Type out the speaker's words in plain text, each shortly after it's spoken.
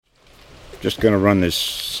Just going to run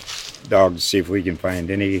this dog to see if we can find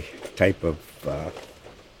any type of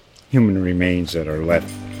human remains that are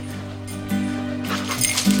left.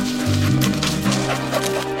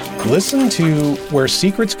 Listen to Where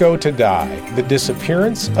Secrets Go to Die, The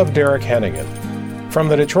Disappearance of Derek Hennigan. From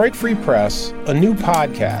the Detroit Free Press, a new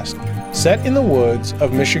podcast set in the woods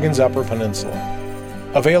of Michigan's Upper Peninsula.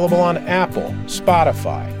 Available on Apple,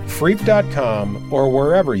 Spotify, Freep.com, or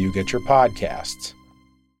wherever you get your podcasts.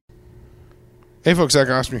 Hey folks, Zach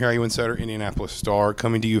Osterman here, you Insider, Indianapolis Star,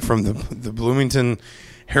 coming to you from the Bloomington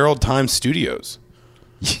Herald-Times studios.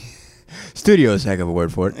 Studio is a heck of a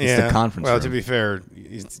word for it. It's the conference room. Well, to be fair,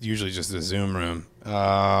 it's usually just a Zoom room.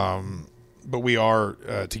 But we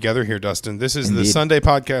are together here, Dustin. This is the Sunday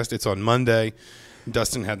podcast. It's on Monday.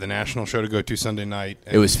 Dustin had the national show to go to Sunday night.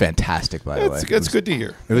 It was fantastic, by the way. It's good to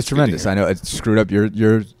hear. It was tremendous. I know it screwed up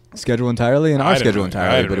your schedule entirely and our schedule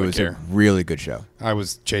entirely, but it was a really good show. I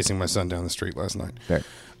was chasing my son down the street last night. Fair.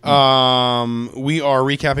 We are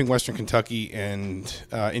recapping Western Kentucky, and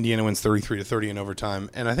Indiana wins 33-30 in overtime.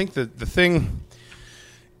 And I think the thing,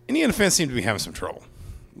 Indiana fans seem to be having some trouble,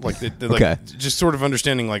 like just sort of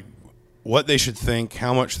understanding like what they should think,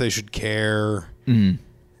 how much they should care. Mm-hmm.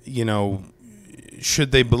 You know,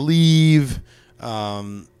 should they believe?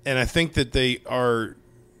 And I think that they are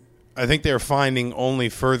finding only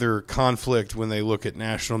further conflict when they look at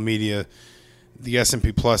national media. The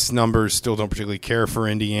S&P Plus numbers still don't particularly care for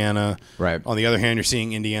Indiana. Right. On the other hand, you're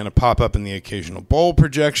seeing Indiana pop up in the occasional bowl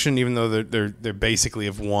projection, even though they're basically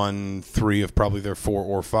have won 3 of probably their 4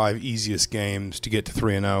 or 5 easiest games to get to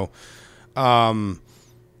 3-0.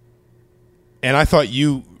 And I thought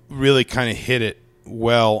you really kind of hit it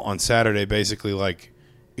well on Saturday. Basically, like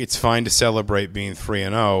it's fine to celebrate being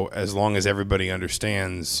 3-0 as long as everybody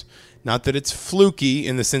understands. Not that it's fluky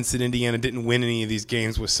in the sense that Indiana didn't win any of these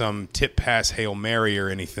games with some tip pass Hail Mary or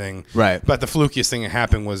anything. Right. But the flukiest thing that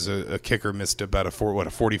happened was a kicker missed about a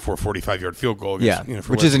 45-yard field goal. Against,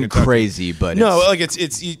 which isn't Kentucky. Crazy, but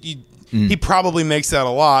he probably makes that a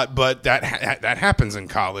lot, but that happens in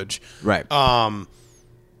college. Right.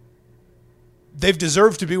 They've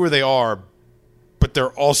deserved to be where they are, but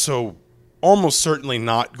they're also almost certainly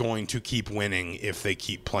not going to keep winning if they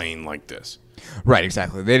keep playing like this. Right,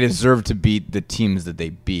 exactly. They deserve to beat the teams that they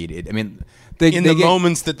beat.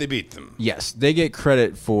 Moments that they beat them. Yes, they get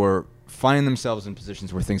credit for finding themselves in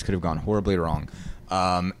positions where things could have gone horribly wrong,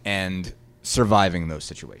 and surviving those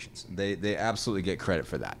situations. They absolutely get credit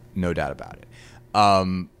for that, no doubt about it.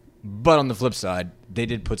 But on the flip side, they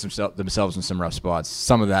did put themselves in some rough spots.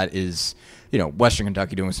 Some of that is, Western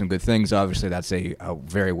Kentucky doing some good things. Obviously, that's a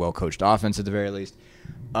very well-coached offense at the very least.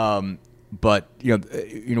 But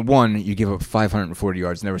one, you give up 540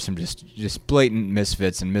 yards, and there were some just blatant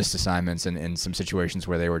misfits and missed assignments, and some situations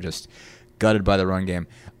where they were just gutted by the run game.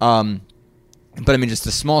 But just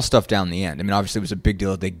the small stuff down the end. Obviously it was a big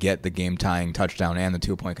deal that they get the game-tying touchdown and the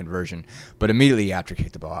 2-point conversion. But immediately after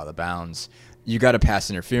kick the ball out of the bounds, you got a pass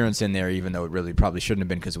interference in there, even though it really probably shouldn't have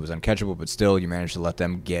been because it was uncatchable. But still, you managed to let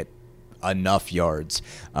them get enough yards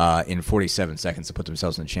in 47 seconds to put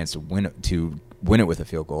themselves in a chance to win it with a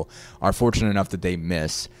field goal. Are fortunate enough that they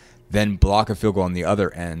miss, then block a field goal on the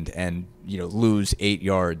other end, and lose 8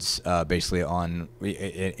 yards basically on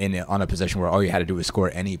a possession where all you had to do was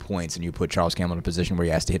score any points, and you put Charles Campbell in a position where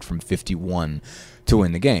he has to hit from 51 to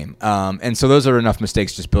win the game. And so those are enough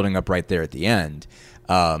mistakes just building up right there at the end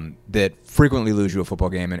that frequently lose you a football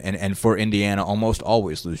game, and for Indiana almost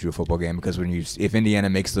always lose you a football game, because if Indiana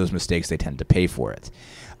makes those mistakes, they tend to pay for it.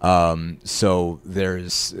 So there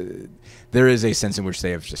is a sense in which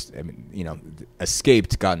they have just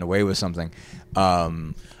escaped, gotten away with something. But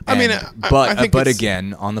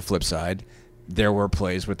again, on the flip side, there were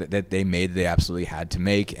plays that they made they absolutely had to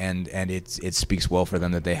make, and it speaks well for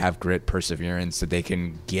them that they have grit, perseverance, that they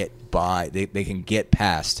can get by, they can get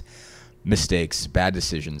past mistakes, bad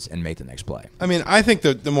decisions, and make the next play. I think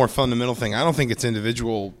the more fundamental thing, I don't think it's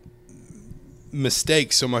individual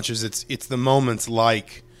mistakes so much as it's the moments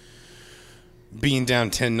like being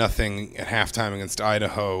down 10-0 at halftime against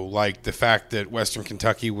Idaho, like the fact that Western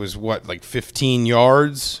Kentucky was 15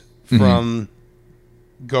 yards from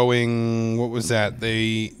going, what was that?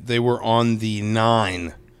 They were on the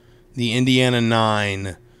 9, the Indiana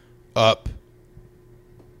 9, up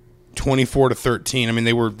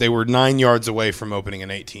 24-13. They were 9 yards away from opening an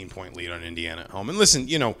 18-point lead on Indiana at home. And listen,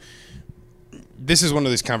 this is one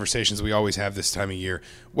of these conversations we always have this time of year.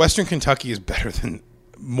 Western Kentucky is better than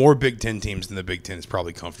more Big Ten teams than the Big Ten is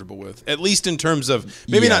probably comfortable with, at least in terms of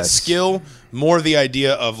maybe not skill, more the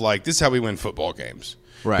idea of this is how we win football games.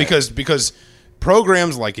 Right. Because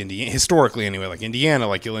programs like Indiana, historically anyway, like Indiana,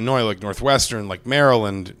 like Illinois, like Northwestern, like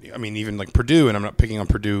Maryland, I mean, even like Purdue, and I'm not picking on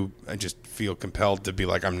Purdue, I just feel compelled to be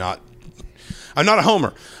like, I'm not a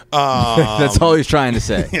homer. That's all he's trying to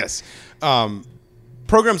say. Yes.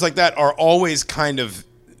 Programs like that are always kind of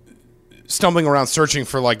stumbling around searching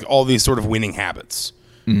for like all these sort of winning habits.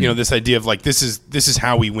 You know, this idea of like, this is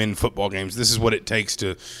how we win football games. This is what it takes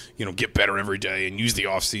to, you know, get better every day and use the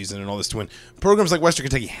off season and all this to win. Programs like Western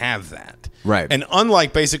Kentucky have that. Right. And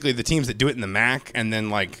unlike basically the teams that do it in the MAC and then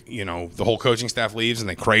like, you know, the whole coaching staff leaves and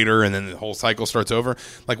they crater and then the whole cycle starts over,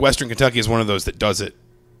 like Western Kentucky is one of those that does it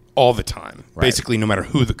all the time, basically no matter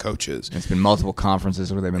who the coach is. It's been multiple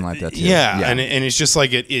conferences where they've been like that too. Yeah. And it's just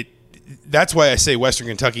like it that's why I say Western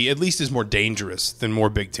Kentucky at least is more dangerous than more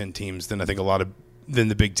Big Ten teams than I think than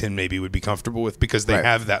the Big Ten maybe would be comfortable with because they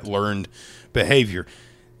have that learned behavior.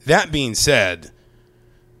 That being said,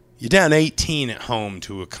 you're down 18 at home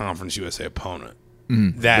to a Conference USA opponent.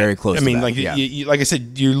 Very close. I mean, like you, like I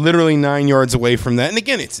said, you're literally 9 yards away from that. And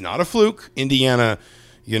again, it's not a fluke. Indiana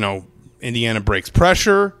breaks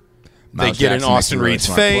pressure. They get in Austin Reed's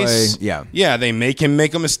face. Yeah, they make him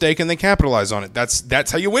make a mistake and they capitalize on it.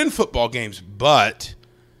 That's how you win football games. But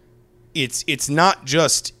it's not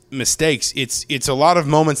just mistakes. It's a lot of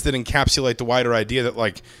moments that encapsulate the wider idea that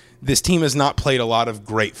like this team has not played a lot of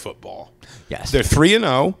great football. Yes. They're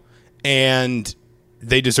 3-0 and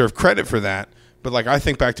they deserve credit for that. But like I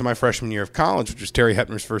think back to my freshman year of college, which was Terry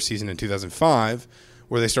Hetner's first season in 2005,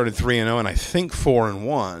 where they started 3-0 and I think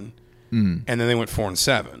 4-1, and then they went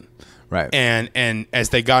 4-7. Right. And as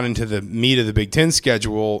they got into the meat of the Big Ten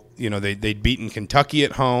schedule, you know, they'd beaten Kentucky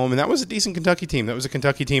at home, and that was a decent Kentucky team. That was a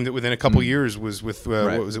Kentucky team that within a couple years was with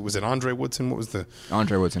what was it? Was it Andre Woodson? What was the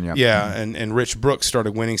Andre Woodson? Yeah. Yeah, and Rich Brooks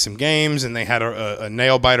started winning some games, and they had a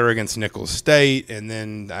nail biter against Nicholls State, and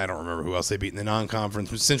then I don't remember who else they beat in the non-conference.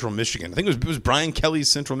 It was Central Michigan. I think it was Brian Kelly's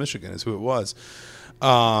Central Michigan is who it was.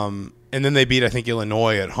 And then they beat I think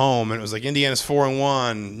Illinois at home, and it was like Indiana's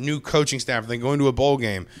 4-1, new coaching staff, they go into a bowl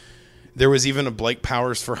game. There was even a Blake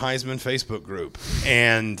Powers for Heisman Facebook group,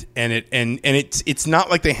 and it's not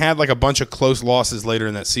like they had like a bunch of close losses later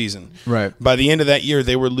in that season. Right. By the end of that year,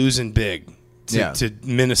 they were losing big to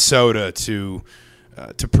Minnesota, to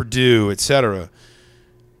Purdue, etc.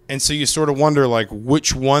 And so you sort of wonder like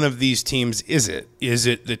which one of these teams is it? Is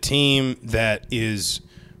it the team that is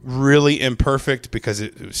really imperfect because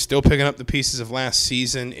it was still picking up the pieces of last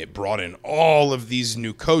season? It brought in all of these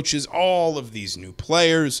new coaches, all of these new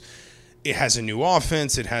players. It has a new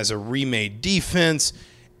offense. It has a remade defense.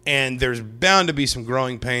 And there's bound to be some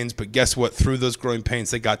growing pains. But guess what? Through those growing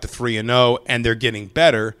pains, they got to 3-0, and they're getting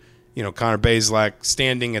better. You know, Connor Bazelak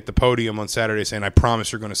standing at the podium on Saturday saying, I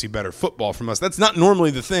promise you're going to see better football from us. That's not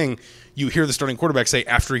normally the thing you hear the starting quarterback say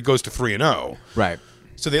after he goes to 3-0. Right.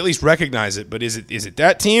 So they at least recognize it. But is it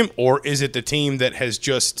that team, or is it the team that has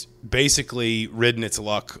just basically ridden its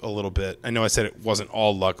luck a little bit? I know I said it wasn't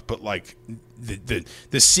all luck, but like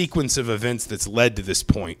the sequence of events that's led to this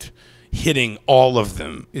point, hitting all of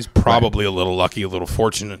them is probably a little lucky, a little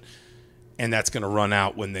fortunate, and that's going to run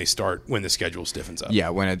out when the schedule stiffens up. Yeah,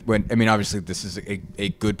 when I mean, obviously this is a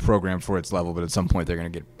good program for its level, but at some point they're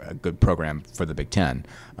going to get a good program for the Big Ten.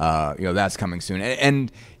 That's coming soon,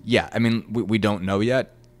 and yeah, I mean we don't know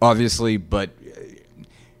yet, obviously, but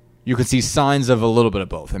you can see signs of a little bit of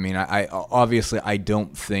both. I mean, I obviously I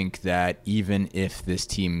don't think that even if this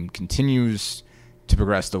team continues to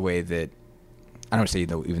progress the way that I don't say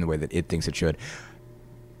even the way that it thinks it should.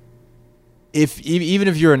 Even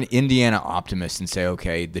if you're an Indiana optimist and say,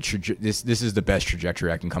 okay, this is the best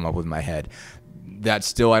trajectory I can come up with in my head, that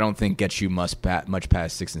still I don't think gets you much past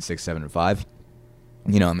 6-6, 7-5.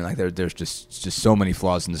 You know, I mean, like there's just so many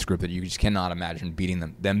flaws in this group that you just cannot imagine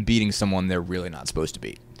them beating someone they're really not supposed to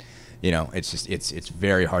beat. You know, it's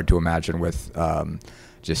very hard to imagine with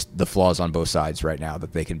just the flaws on both sides right now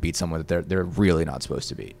that they can beat someone that they're really not supposed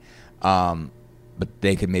to beat. But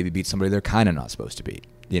they could maybe beat somebody they're kind of not supposed to beat.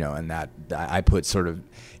 You know, and that I put sort of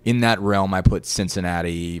in that realm. I put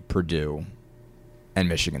Cincinnati, Purdue, and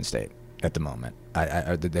Michigan State at the moment.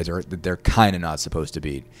 They're kind of not supposed to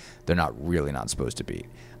beat. They're not really not supposed to beat.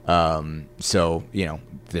 So you know,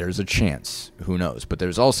 there's a chance. Who knows? But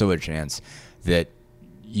there's also a chance that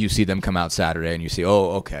you see them come out Saturday and you see,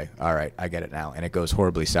 oh, okay, all right, I get it now, and it goes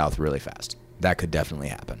horribly south really fast. That could definitely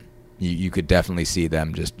happen. You could definitely see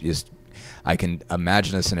them just. I can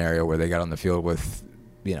imagine a scenario where they got on the field with,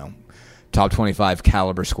 you know, top 25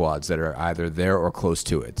 caliber squads that are either there or close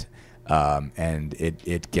to it, and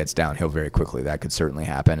it gets downhill very quickly. That could certainly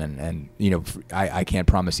happen, and you know, I can't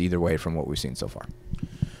promise either way from what we've seen so far.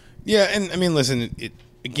 Yeah, and I mean, listen,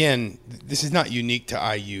 again, this is not unique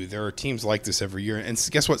to IU. There are teams like this every year, and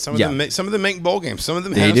guess what? Some of them make bowl games. Some of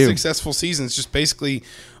them have successful seasons, just basically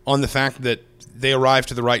on the fact that they arrive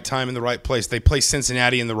to the right time in the right place. They play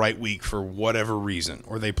Cincinnati in the right week for whatever reason,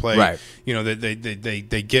 or they play,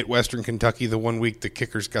 they get Western Kentucky the one week the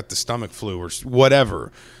kicker's got the stomach flu or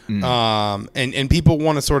whatever. And people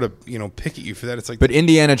want to sort of, pick at you for that. It's like, but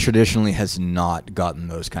Indiana traditionally has not gotten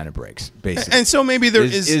those kind of breaks, basically. And so maybe there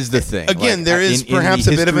is the thing. Again, there is perhaps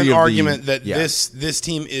a bit of an argument that this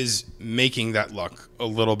team is making that luck a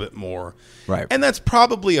little bit more. Right. And that's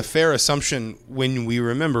probably a fair assumption when we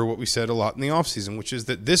remember what we said a lot in the offseason, which is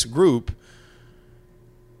that this group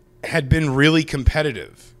had been really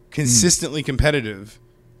competitive, consistently competitive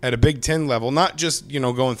at a Big Ten level, not just,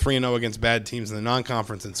 going 3-0 against bad teams in the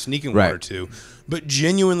non-conference and sneaking one or two, but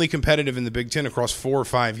genuinely competitive in the Big Ten across 4 or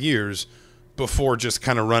 5 years before just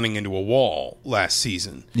kind of running into a wall last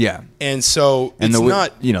season. Yeah. And so it's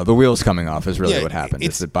not... the wheels coming off is really what happened.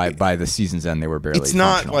 It's that by the season's end, they were barely It's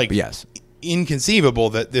not functional. like... But yes. Inconceivable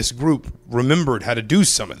that this group remembered how to do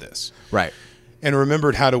some of this, right, and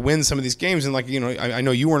remembered how to win some of these games. And I know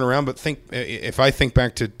you weren't around, but if I think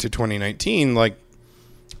back to 2019, like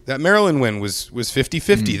that Maryland win was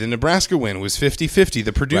 50-50, the Nebraska win was 50-50,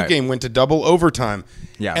 the Purdue game went to double overtime,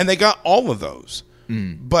 and they got all of those.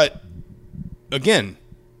 But again,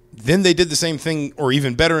 then they did the same thing, or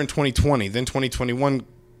even better in 2020. Then 2021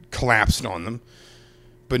 collapsed on them,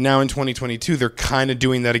 but now in 2022 they're kind of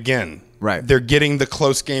doing that again. Right. They're getting the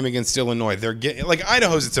close game against Illinois. They're getting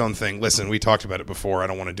Idaho's its own thing. Listen, we talked about it before. I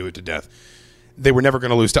don't want to do it to death. They were never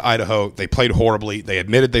going to lose to Idaho. They played horribly. They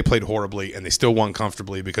admitted they played horribly, and they still won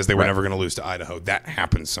comfortably because they were never going to lose to Idaho. That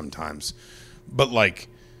happens sometimes. But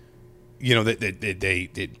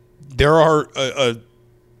there are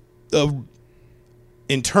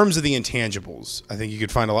in terms of the intangibles, I think you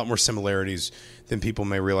could find a lot more similarities than people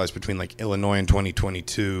may realize between Illinois in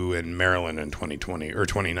 2022 and Maryland in 2020 or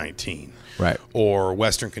 2019. Right. Or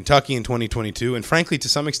Western Kentucky in 2022, and frankly, to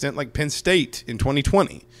some extent, Penn State in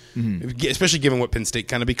 2020, especially given what Penn State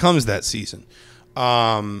kind of becomes that season.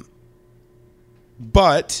 But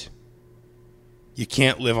you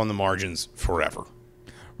can't live on the margins forever.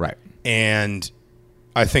 Right. And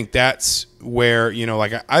I think that's where,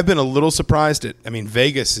 I've been a little surprised at,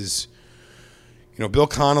 Vegas is, Bill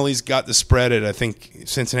Connolly's got the spread at, I think,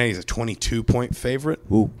 Cincinnati's a 22-point favorite.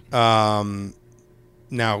 Ooh.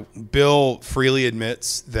 Now, Bill freely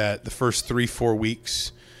admits that the first 3-4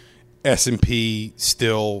 weeks, S&P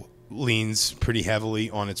still leans pretty heavily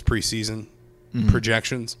on its preseason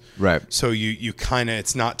projections. Right. So you kind of,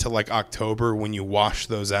 it's not till October when you wash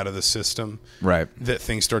those out of the system that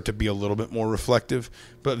things start to be a little bit more reflective.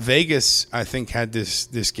 But Vegas, I think, had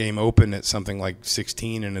this game open at something like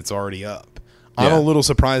 16, and it's already up. I'm a little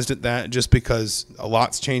surprised at that just because a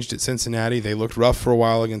lot's changed at Cincinnati. They looked rough for a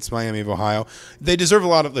while against Miami of Ohio. They deserve a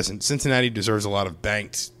lot of, Cincinnati deserves a lot of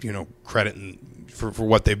banked, credit for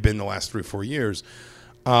what they've been the last 3 or 4 years.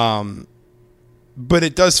 But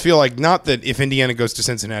it does feel like, not that if Indiana goes to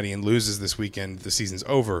Cincinnati and loses this weekend, the season's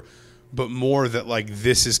over, but more that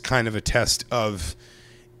this is kind of a test of,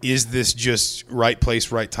 is this just right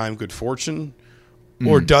place, right time, good fortune?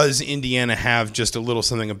 Or does Indiana have just a little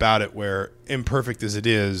something about it where, imperfect as it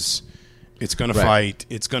is, it's going to fight,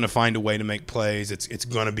 it's going to find a way to make plays, it's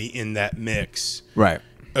going to be in that mix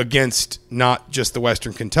against not just the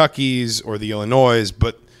Western Kentuckys or the Illinois,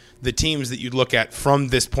 but the teams that you'd look at from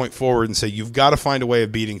this point forward and say, you've got to find a way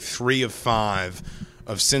of beating 3 of 5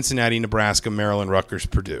 of Cincinnati, Nebraska, Maryland, Rutgers,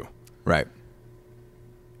 Purdue. Right.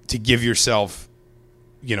 To give yourself,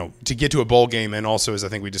 to get to a bowl game, and also, as I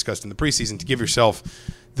think we discussed in the preseason, to give yourself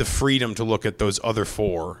the freedom to look at those other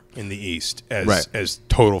 4 in the East as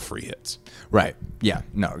total free hits. Right. Yeah.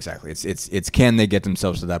 No, exactly. It's can they get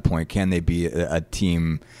themselves to that point? Can they be a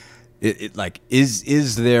team?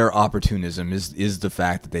 Is their opportunism, is the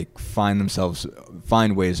fact that they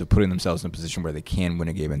find ways of putting themselves in a position where they can win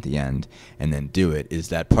a game at the end and then do it? Is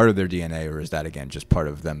that part of their DNA, or is that, again, just part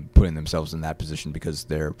of them putting themselves in that position because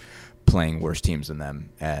they're playing worse teams than them,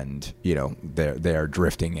 and they are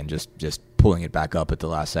drifting and just pulling it back up at the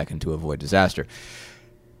last second to avoid disaster?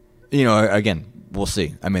 Again, we'll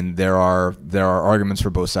see. There are arguments for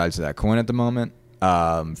both sides of that coin at the moment,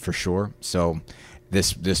 for sure. So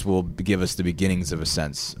this will give us the beginnings of a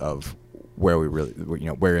sense of where we really,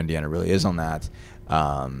 where Indiana really is on that,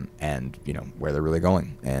 and where they're really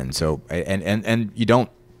going. And so and you don't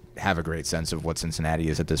have a great sense of what Cincinnati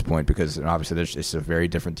is at this point, because obviously it's a very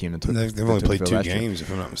different team. They've only played 2 games,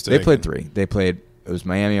 if I'm not mistaken. They played 3. It was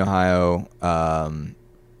Miami, Ohio.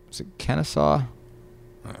 Was it Kennesaw?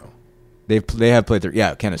 Oh. They have played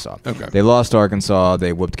Kennesaw. Okay. They lost to Arkansas.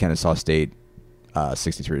 They whooped Kennesaw State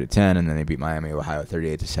 63-10, and then they beat Miami, Ohio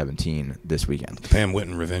 38-17 this weekend. Pam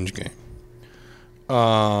Whitten revenge game.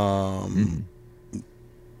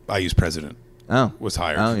 IU's president was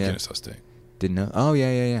hired from Kennesaw State. Didn't know. Oh,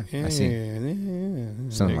 yeah. I see.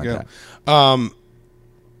 Something like that.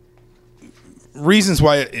 Reasons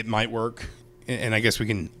why it might work, and I guess we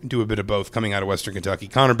can do a bit of both coming out of Western Kentucky.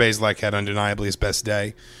 Connor Bazelak had undeniably his best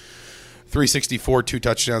day. 364, 2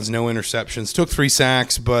 touchdowns, no interceptions. Took 3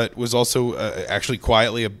 sacks, but was also actually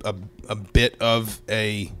quietly a bit of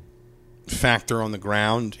a factor on the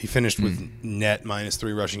ground. He finished with net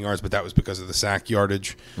 -3 rushing yards, but that was because of the sack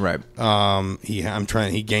yardage. Right.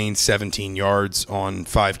 He gained 17 yards on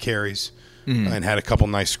 5 carries and had a couple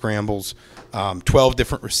nice scrambles. 12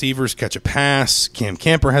 different receivers catch a pass. Cam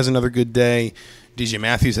Camper has another good day. DJ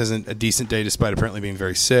Matthews has a decent day despite apparently being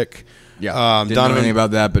very sick. Yeah, didn't know anything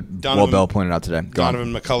about that, but Bell pointed out today.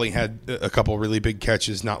 Donovan McCulley had a couple really big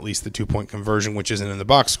catches, not least the 2-point conversion, which isn't in the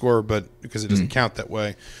box score, but because it doesn't count that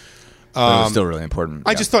way. But it was still really important.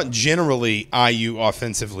 I just thought generally IU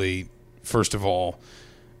offensively, first of all,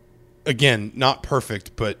 again, not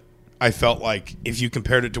perfect, but I felt like if you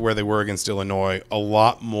compared it to where they were against Illinois, a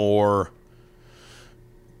lot more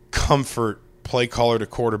comfort, play caller to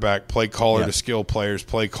quarterback, play caller to skill players,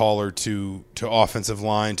 play caller to offensive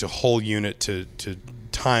line, to whole unit, to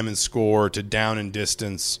time and score, to down and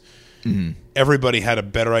distance. Mm-hmm. Everybody had a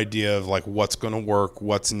better idea of like what's going to work,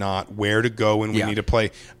 what's not, where to go when we need to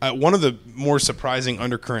play. One of the more surprising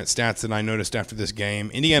undercurrent stats that I noticed after this game,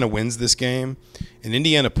 Indiana wins this game, and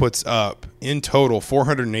Indiana puts up in total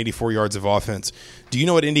 484 yards of offense. Do you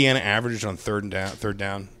know what Indiana averaged on third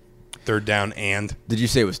down? And did you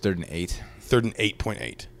say it was 3rd and 8? 3rd and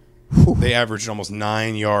 8.8. They averaged almost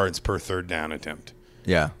 9 yards per third down attempt.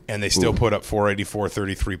 Yeah. And they still put up 484,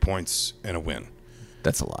 33 points and a win.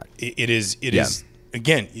 That's a lot. It is,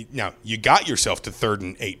 again, now you got yourself to 3rd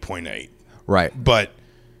and 8.8. Right. But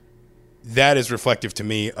that is reflective to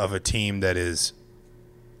me of a team that is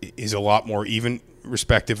a lot more even,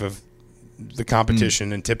 respective of the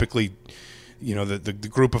competition. And typically, the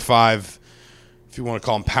group of 5, if you want to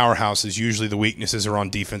call them powerhouses, usually the weaknesses are on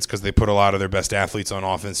defense because they put a lot of their best athletes on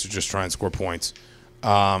offense to just try and score points.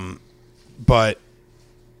 But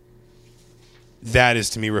that is,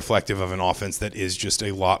 to me, reflective of an offense that is just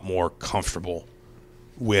a lot more comfortable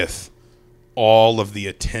with all of the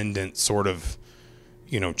attendant sort of,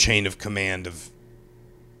 chain of command of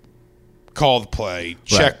call the play,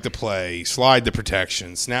 check the play, slide the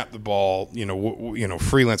protection, snap the ball,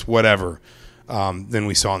 freelance, whatever, than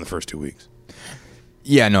we saw in the first 2 weeks.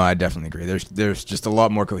 Yeah, no, I definitely agree. There's just a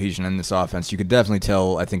lot more cohesion in this offense. You could definitely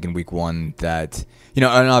tell, I think, in week 1 that, and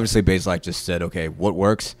obviously Bazelak just said, okay, what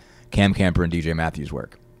works? Cam Camper and DJ Matthews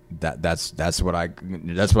work. That's what I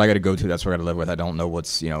got to go to. That's what I got to live with. I don't know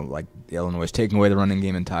what's, like Illinois is taking away the running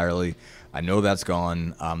game entirely. I know that's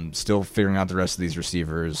gone. I'm still figuring out the rest of these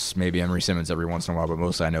receivers. Maybe Emery Simmons every once in a while, but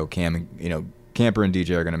mostly I know Camper and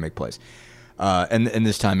DJ are going to make plays. And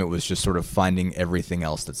this time it was just sort of finding everything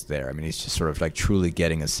else that's there. I mean, he's just sort of like truly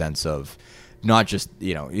getting a sense of not just,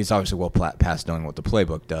 he's obviously well past knowing what the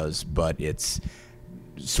playbook does, but it's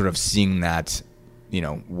sort of seeing that,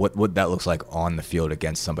 what that looks like on the field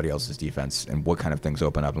against somebody else's defense and what kind of things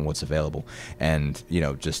open up and what's available. And,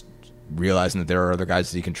 just realizing that there are other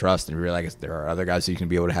guys that you can trust and realize there are other guys that you can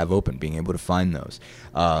be able to have open, being able to find those.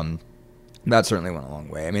 That certainly went a long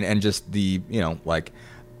way. I mean, and just the,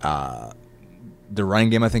 the running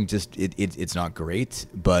game, I think, just it's not great,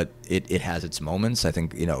 but it has its moments. I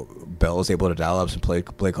think Bell is able to dial up some play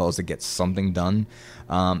calls to get something done.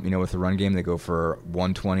 With the run game, they go for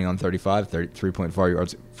 120 on 35, 3.4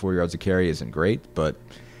 yards, 4 yards a carry isn't great, but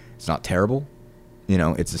it's not terrible.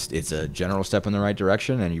 It's a general step in the right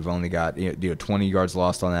direction, and you've only got 20 yards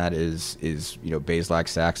lost on that is Bazelak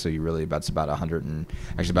sack, so you really that's about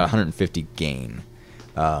 150 gain.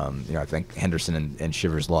 I think Henderson and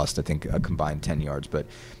Shivers lost, I think, a combined 10 yards, but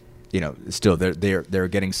still they're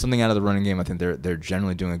getting something out of the running game. I think they're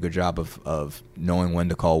generally doing a good job of knowing when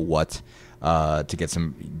to call what to get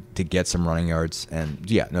some running yards. And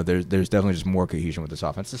there's definitely just more cohesion with this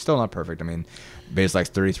offense. It's still not perfect. I mean, Bazelak's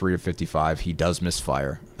 33 of 55. He does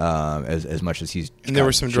misfire as much as he's. And there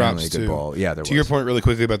were some drops too. Ball. Yeah, there was. To your point, really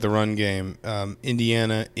quickly about the run game,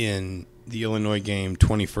 Indiana in the Illinois game,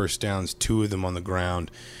 20 first downs, 2 of them on the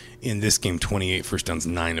ground. In this game, 28 first downs,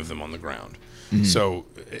 9 of them on the ground. Mm-hmm. So,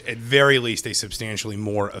 at very least, a substantially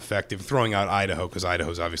more effective, throwing out Idaho, because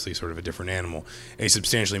Idaho's obviously sort of a different animal, a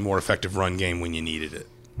substantially more effective run game when you needed it.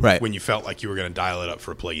 Right. When you felt like you were going to dial it up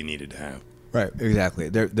for a play you needed to have. Right, exactly.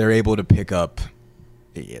 They're able to pick up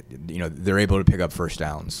they're able to pick up first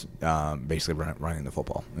downs, basically running the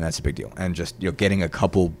football, and that's a big deal. And just getting a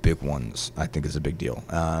couple big ones, I think, is a big deal.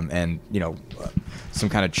 And some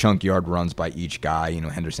kind of chunk yard runs by each guy.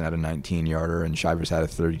 Henderson had a 19-yarder and Shivers had a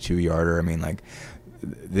 32-yarder. I mean, like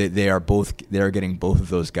they are getting both of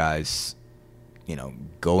those guys,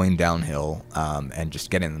 going downhill and just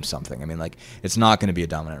getting them something. I mean, like, it's not going to be a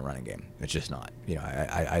dominant running game. It's just not.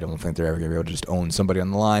 I don't think they're ever going to be able to just own somebody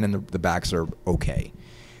on the line, and the backs are okay.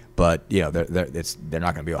 But they're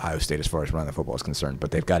not going to be Ohio State as far as running the football is concerned.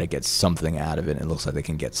 But they've got to get something out of it. And it looks like they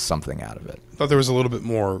can get something out of it. I thought there was a little bit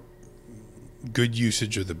more good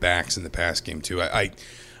usage of the backs in the pass game too.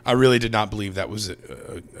 I really did not believe that was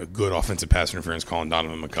a good offensive pass interference call on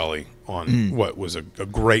Donovan McCulley on what was a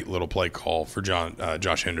great little play call for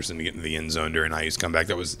Josh Henderson to get into the end zone during IU's comeback.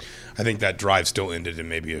 I think that drive still ended in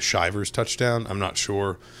maybe a Shivers touchdown. I'm not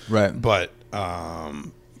sure. Right. But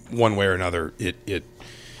one way or another, it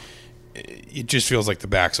just feels like the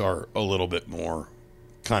backs are a little bit more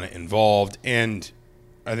kind of involved. And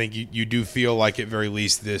I think you do feel like at very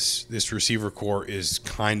least this receiver core is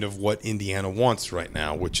kind of what Indiana wants right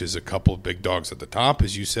now, which is a couple of big dogs at the top,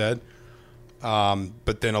 as you said,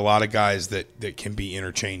 but then a lot of guys that can be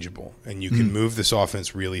interchangeable, and you can move this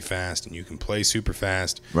offense really fast, and you can play super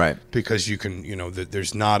fast, right? Because you can,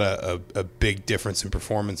 there's not a big difference in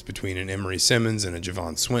performance between an Emory Simmons and a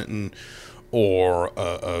Javon Swinton, or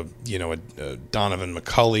a Donovan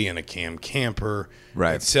McCulley and a Cam Camper,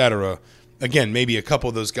 right, etc. Again, maybe a couple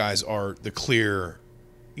of those guys are the clear,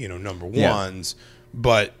 number ones,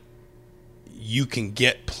 but you can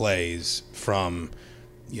get plays from,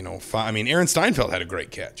 Aaron Steinfeld had a great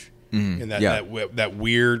catch, and that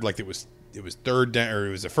weird, like it was third down, or it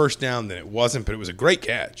was a first down, then it wasn't, but it was a great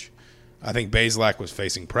catch. I think Bazelak was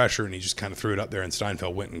facing pressure, and he just kind of threw it up there, and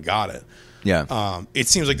Steinfeld went and got it. Yeah. It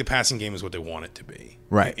seems like the passing game is what they want it to be,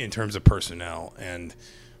 right, in terms of personnel, and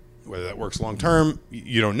whether that works long term,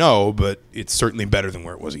 you don't know, but it's certainly better than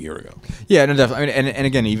where it was a year ago. Yeah, no, definitely. I mean, and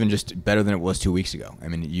again, even just better than it was 2 weeks ago. I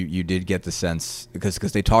mean, you did get the sense, because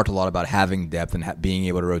they talked a lot about having depth and being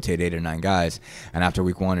able to rotate 8 or 9 guys. And after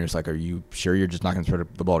week 1, it's like, are you sure you're just not going to throw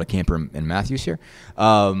the ball to Camper and Matthews here?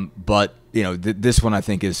 But this one I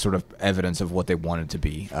think is sort of evidence of what they wanted to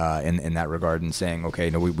be in that regard, and saying,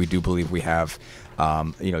 okay, no, we do believe we have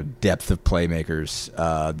depth of playmakers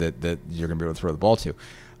that you're going to be able to throw the ball to.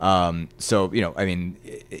 Even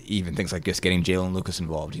things like just getting Jalen Lucas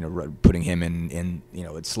involved, putting him in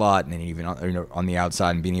at slot, and then even on the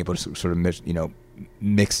outside, and being able to sort of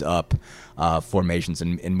mix up formations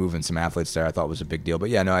and moving some athletes there, I thought was a big deal. But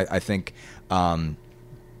yeah, no, I think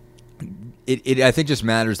it I think just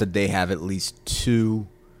matters that they have at least two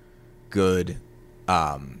good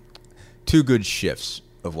shifts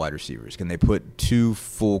of wide receivers. Can they put 2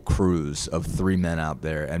 full crews of 3 men out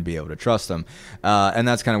there and be able to trust them? And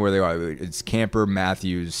that's kind of where they are. It's Camper,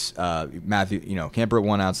 Matthews, Camper at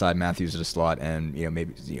one outside, Matthews at a slot, and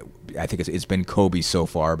maybe I think it's been Kobe so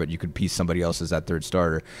far, but you could piece somebody else as that third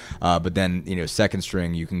starter. But then second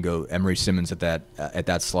string, you can go Emory Simmons at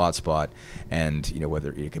that slot spot, and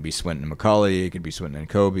whether it could be Swinton and McCulley, it could be Swinton and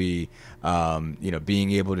Kobe.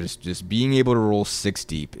 Being able to roll 6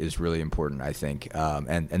 deep is really important, I think.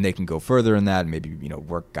 And they can go further in that, and maybe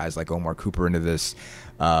work guys like Omar Cooper into this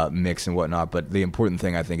mix and whatnot. But the important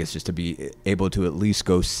thing, I think, is just to be able to at least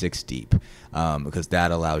go 6 deep, because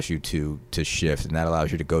that allows you to shift, and that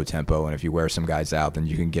allows you to go tempo. And if you wear some guys out, then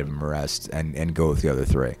you can give them a rest and go with the other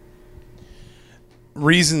 3.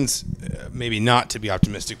 Reasons maybe not to be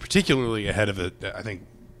optimistic, particularly ahead of I think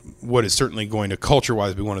what is certainly going to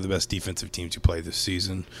culture-wise be one of the best defensive teams you play this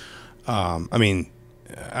season.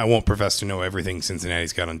 I won't profess to know everything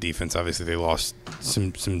Cincinnati's got on defense. Obviously, they lost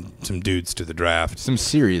some dudes to the draft. Some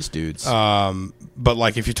serious dudes. But,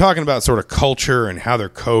 like, if you're talking about sort of culture and how they're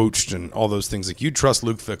coached and all those things, like, you'd trust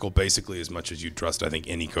Luke Fickell basically as much as you'd trust, I think,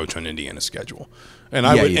 any coach on Indiana's schedule. And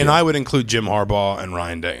I would include Jim Harbaugh and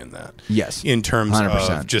Ryan Day in that. Yes. In terms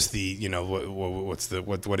 100%. of just the,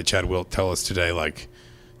 what did Chad Wilt tell us today, like,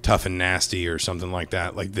 tough and nasty or something like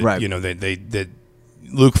that. Like, right. They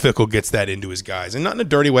Luke Fickell gets that into his guys, and not in a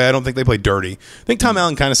dirty way. I don't think they play dirty. I think Tom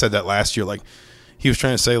Allen kind of said that last year. Like, he was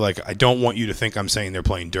trying to say, like, I don't want you to think I'm saying they're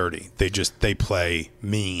playing dirty. They play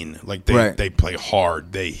mean. Like, they play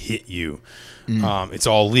hard. They hit you. It's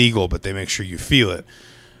all legal, but they make sure you feel it.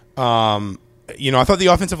 I thought the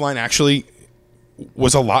offensive line actually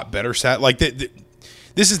was a lot better set. Like,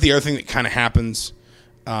 this is the other thing that kind of happens,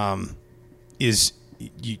 is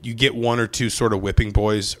you get one or two sort of whipping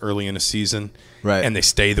boys early in a season, right? And they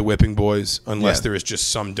stay the whipping boys unless there is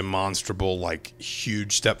just some demonstrable, like,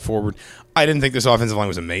 huge step forward. I didn't think this offensive line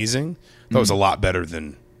was amazing. That was a lot better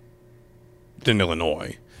than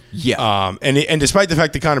Illinois. Yeah. And despite the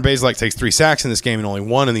fact that Connor Bazelak takes 3 sacks in this game and only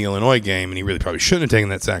 1 in the Illinois game, and he really probably shouldn't have taken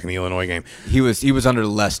that sack in the Illinois game. He was under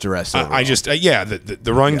less duress.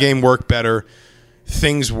 The run game worked better.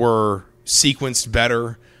 Things were sequenced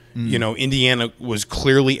better. You know, Indiana was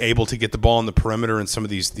clearly able to get the ball on the perimeter in some of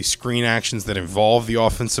these screen actions that involve the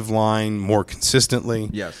offensive line more consistently.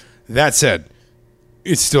 Yes. That said,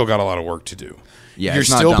 it's still got a lot of work to do. Yeah, you're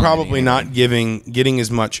still probably not getting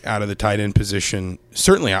as much out of the tight end position.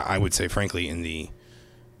 Certainly, I would say, frankly, in the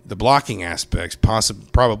blocking aspects,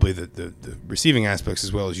 probably the receiving aspects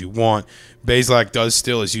as well as you want. Bazelak does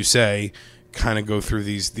still, as you say, kind of go through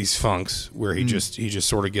these funks where he just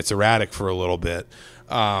sort of gets erratic for a little bit.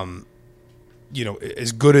 You know,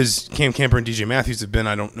 as good as Cam Camper and DJ Matthews have been,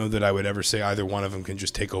 I don't know that I would ever say either one of them can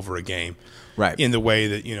just take over a game, right? In the way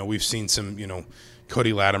that, you know, we've seen some, you know,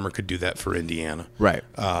 Cody Latimer could do that for Indiana, right?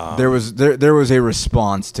 There was a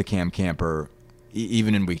response to Cam Camper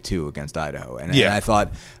even in week 2 against Idaho, and I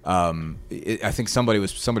thought I think somebody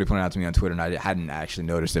pointed out to me on Twitter, and I hadn't actually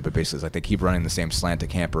noticed it, but basically it's like they keep running the same slant to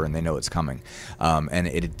Camper and they know it's coming, and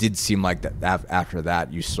it did seem like that after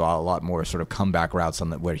that you saw a lot more sort of comeback routes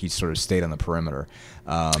where he sort of stayed on the perimeter.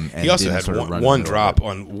 And he also had one drop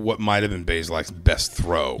on what might have been Bazelak's best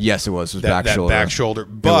throw. Yes, it was that back shoulder.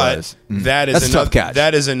 But that's a tough catch.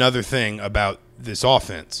 That is another thing about this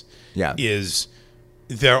offense. Yeah, is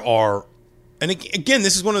there are. And again,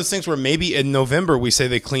 this is one of those things where maybe in November we say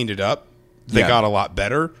they cleaned it up, they got a lot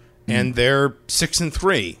better, and they're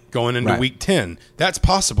 6-3 going into week 10. That's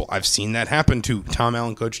possible. I've seen that happen to Tom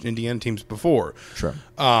Allen coached Indiana teams before. Sure.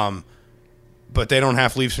 But they don't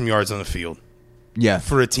have to leave some yards on the field. Yeah.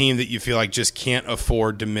 For a team that you feel like just can't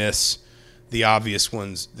afford to miss the obvious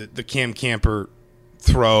ones, the Cam Camper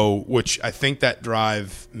throw, which I think that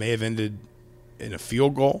drive may have ended in a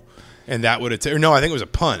field goal. And that would have I think it was a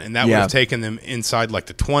punt, and that would have taken them inside like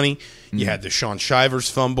the 20. You had the Sean Shivers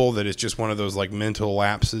fumble that is just one of those like mental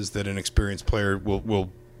lapses that an experienced player will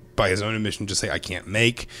by his own admission just say, I can't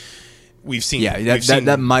make. We've seen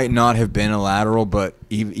that might not have been a lateral, but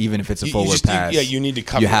even if it's a forward pass, you need to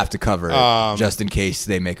cover. You have to cover it just in case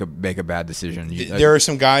they make a bad decision. There are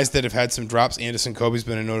some guys that have had some drops. Anderson Kobe's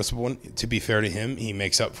been a noticeable one. To be fair to him, he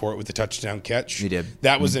makes up for it with the touchdown catch. He did.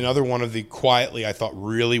 That was another one of the quietly, I thought,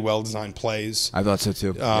 really well designed plays. I thought so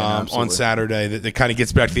too. On Saturday, that kind of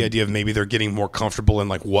gets back to the idea of maybe they're getting more comfortable in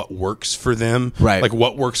like what works for them, right? Like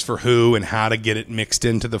what works for who and how to get it mixed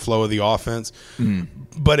into the flow of the offense.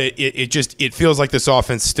 But it feels like this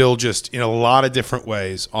offense still just in a lot of different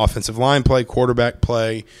ways, offensive line play, quarterback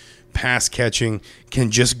play, pass catching,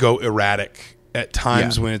 can just go erratic at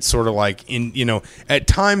times when it's sort of like at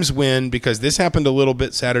times when, because this happened a little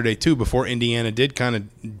bit Saturday too, before Indiana did kind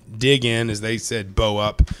of dig in, as they said, bow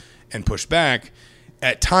up and push back.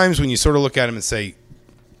 At times when you sort of look at them and say,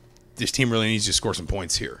 this team really needs to score some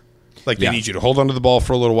points here. Like they need you to hold onto the ball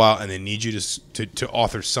for a little while, and they need you to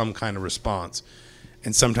author some kind of response.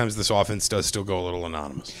 And sometimes this offense does still go a little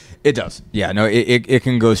anonymous. It does, yeah. No, it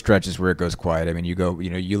can go stretches where it goes quiet. I mean, you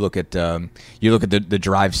look at the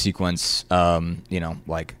drive sequence.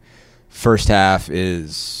 Like first half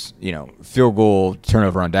is field goal,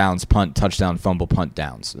 turnover on downs, punt, touchdown, fumble, punt,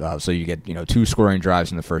 downs. So you get 2 scoring drives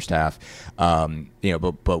in the first half.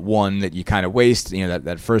 But one that you kind of waste.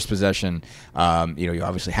 That first possession. You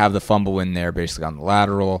obviously have the fumble in there, basically on the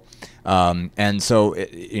lateral. And so,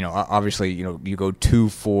 obviously, you go 2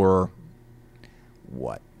 for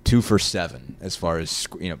 7 as far as,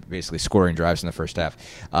 basically scoring drives in the first half.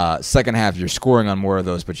 Second half, you're scoring on more of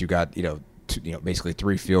those, but you got, basically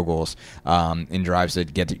 3 field goals in drives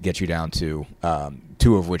that get you down to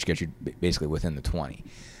 2 of which get you basically within the 20.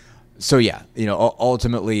 So,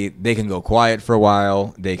 ultimately, they can go quiet for a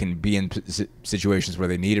while. They can be in situations where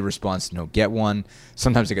they need a response and don't get one.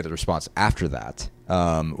 Sometimes they get the response after that,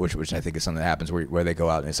 which I think is something that happens where they go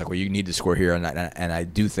out and it's like, well, you need to score here. And I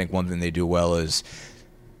do think one thing they do well is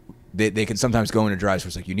they can sometimes go into drives where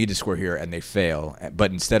it's like, you need to score here, and they fail. But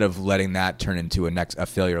instead of letting that turn into a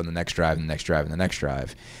failure on the next drive and the next drive and the next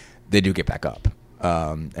drive, they do get back up.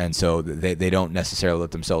 And so they don't necessarily let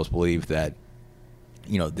themselves believe that,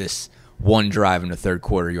 this one drive in the third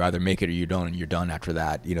quarter, you either make it or you don't, and you're done after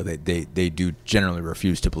that. They do generally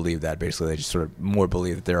refuse to believe that. Basically, they just sort of more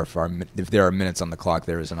believe that if there are minutes on the clock,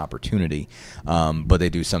 there is an opportunity. But they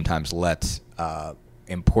do sometimes let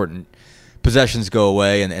important possessions go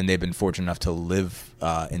away, and they've been fortunate enough to live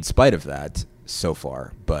in spite of that so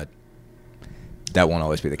far. But that won't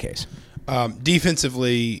always be the case.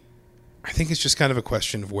 Defensively, I think it's just kind of a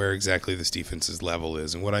question of where exactly this defense's level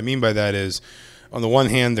is. And what I mean by that is, on the one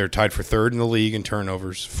hand, they're tied for third in the league in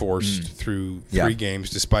turnovers forced through 3 games,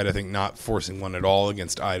 despite, I think, not forcing one at all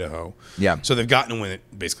against Idaho. Yeah. So they've gotten to win it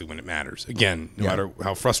basically when it matters. Again, no matter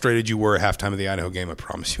how frustrated you were at halftime of the Idaho game, I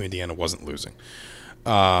promise you Indiana wasn't losing. They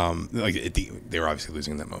were obviously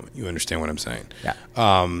losing in that moment. You understand what I'm saying? Yeah.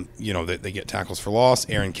 They get tackles for loss.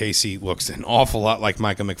 Aaron Casey looks an awful lot like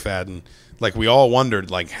Micah McFadden. Like, we all wondered,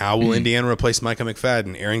 like, how will Indiana replace Micah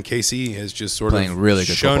McFadden? Aaron Casey has just sort of really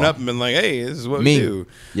good shown football. up and been like, hey, this is what we do.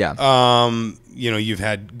 Yeah. You've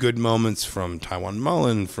had good moments from Tywan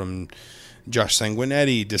Mullen, from Josh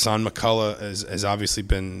Sanguinetti. Deshaun McCullough has obviously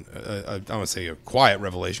been, I want to say, a quiet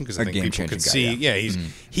revelation, because I think people could see. Yeah,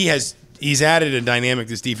 he's added a dynamic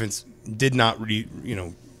this defense did not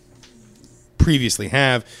previously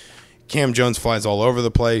have. Cam Jones flies all over the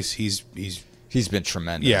place. He's been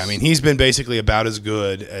tremendous. Yeah, I mean, he's been basically about as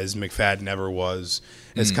good as McFadden ever was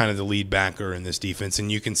as kind of the lead backer in this defense. And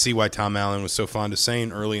you can see why Tom Allen was so fond of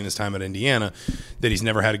saying early in his time at Indiana that he's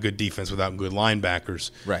never had a good defense without good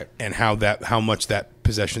linebackers. Right. And how much that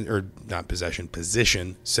position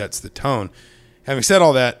sets the tone. Having said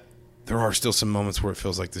all that, there are still some moments where it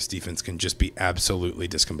feels like this defense can just be absolutely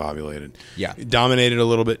discombobulated. Yeah. Dominated a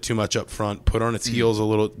little bit too much up front, put on its heels a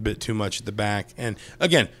little bit too much at the back. And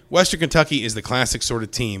again, Western Kentucky is the classic sort of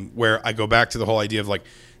team where I go back to the whole idea of, like,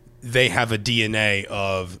 they have a DNA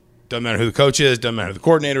of, doesn't matter who the coach is, doesn't matter who the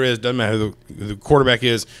coordinator is, doesn't matter who the quarterback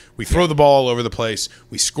is. We throw the ball all over the place.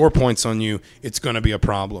 We score points on you. It's going to be a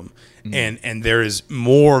problem. And there is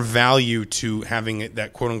more value to having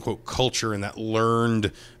that quote-unquote culture and that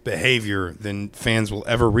learned behavior than fans will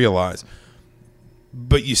ever realize.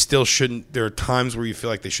 But you still shouldn't – there are times where you feel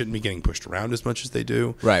like they shouldn't be getting pushed around as much as they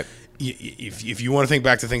do. Right. If you want to think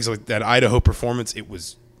back to things like that Idaho performance, it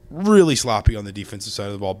was really sloppy on the defensive side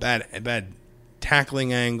of the ball. Bad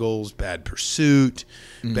tackling angles, bad pursuit,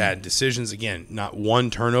 bad decisions. Again, not one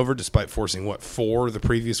turnover, despite forcing 4 the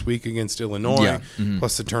previous week against Illinois,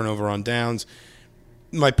 plus the turnover on downs.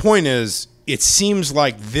 My point is, it seems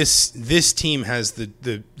like this team has the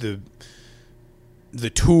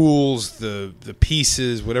tools, the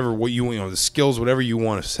pieces, the skills, whatever you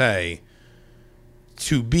want to say,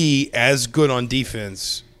 to be as good on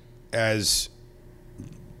defense as,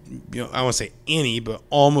 I won't say any, but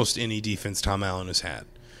almost any defense Tom Allen has had.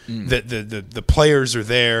 The players are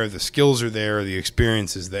there, the skills are there, the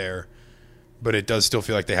experience is there, but it does still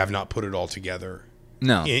feel like they have not put it all together.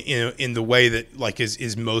 No, in the way that, like,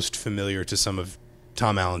 is most familiar to some of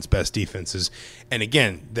Tom Allen's best defenses. And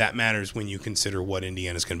again, that matters when you consider what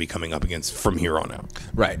Indiana's going to be coming up against from here on out.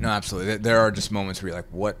 Right. No, absolutely. There are just moments where you're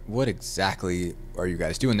like, what exactly are you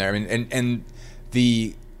guys doing there? I mean, and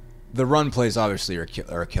the run plays obviously are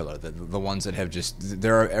a killer. The ones that have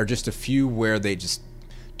there are just a few where they just,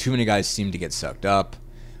 too many guys seem to get sucked up,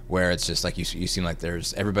 where it's just like you seem like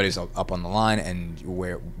everybody's up on the line and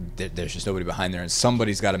where there's just nobody behind there, and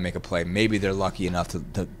somebody's got to make a play. Maybe they're lucky enough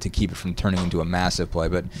to keep it from turning into a massive play,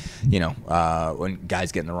 but when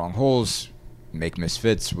guys get in the wrong holes, make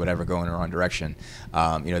misfits, whatever, go in the wrong direction,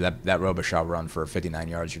 that Robichaud run for 59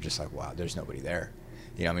 yards, you're just like, wow, there's nobody there.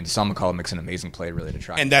 Deshaun McCullough makes an amazing play really to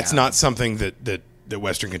try. And that's not something that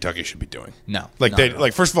Western Kentucky should be doing. No,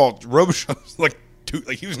 first of all, Robichaud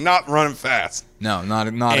he was not running fast. No, not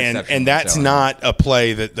and that's not a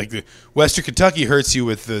play that, like, the Western Kentucky hurts you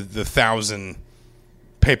with the 1,000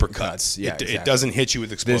 paper cuts. Yeah, exactly. It doesn't hit you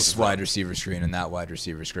with explosive. This wide receiver screen and that wide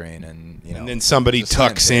receiver screen, and then somebody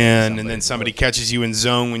tucks in, and then somebody catches you in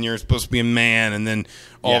zone when you're supposed to be a man, and then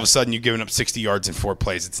all of a sudden you're giving up 60 yards in 4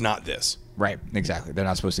 plays. It's not this. Right, exactly. They're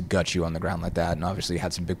not supposed to gut you on the ground like that, and obviously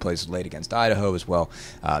had some big plays late against Idaho as well.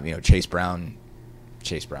 Chase Brown,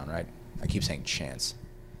 right? I keep saying Chance.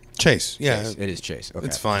 Chase, yeah. Chase. It is Chase. Okay.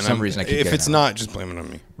 It's fine. For some reason I keep if it's not, just blame it on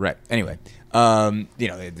me. Right. Anyway,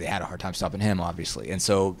 they had a hard time stopping him, obviously. And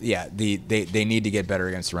so, yeah, they need to get better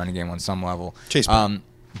against the running game on some level. Chase.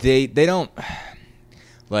 They don't,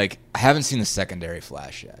 like, I haven't seen the secondary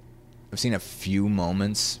flash yet. I've seen a few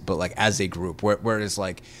moments, but, like, as a group, where it's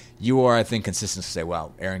like, you are, I think, consistent to say,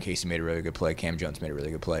 wow, Aaron Casey made a really good play, Cam Jones made a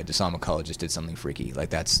really good play, Deshaun McCullough just did something freaky.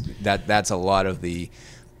 Like, that's a lot of the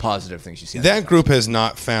positive things you see. That group has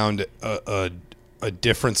not found a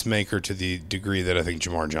difference maker to the degree that I think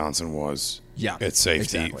Jamar Johnson was at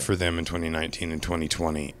safety for them in 2019 and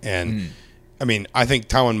 2020. And, I think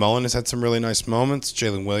Tywan Mullen has had some really nice moments.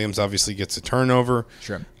 Jalen Williams obviously gets a turnover.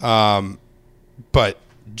 Sure. But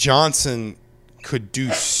Johnson could do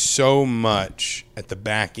so much at the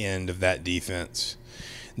back end of that defense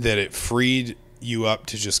that it freed you up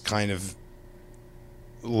to just kind of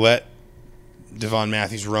let Devon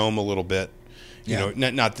Matthews roam a little bit. You Yeah.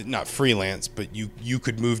 know, not freelance, but you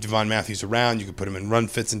could move Devon Matthews around. You could put him in run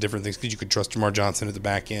fits and different things because you could trust Jamar Johnson at the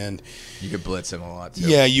back end. You could blitz him a lot too.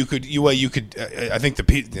 Yeah, you could. I think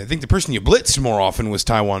the person you blitzed more often was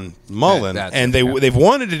Tywone Mullen, and they've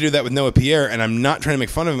wanted to do that with Noah Pierre. And I'm not trying to make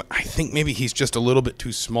fun of him. I think maybe he's just a little bit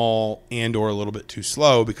too small and/or a little bit too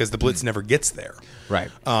slow because the blitz never gets there. Right.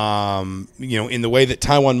 In the way that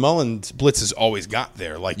Tywone Mullen's blitzes always got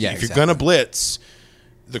there. Like if you're gonna blitz,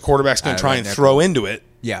 the quarterback's going to try and throw into it.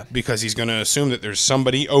 Yeah. Because he's going to assume that there's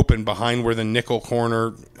somebody open behind where the nickel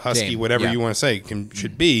corner, husky, whatever you want to say,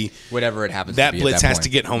 should be. Whatever it happens that to be. Blitz at that has point. to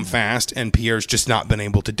get home fast, and Pierre's just not been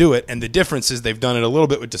able to do it. And the difference is they've done it a little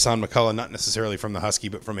bit with Dasan McCullough, not necessarily from the Husky,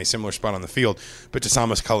 but from a similar spot on the field. But Dasan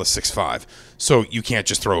McCullough's 6'5", so you can't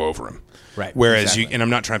just throw over him. Right. Whereas exactly. and I'm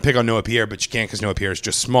not trying to pick on Noah Pierre, but you can't because Noah Pierre is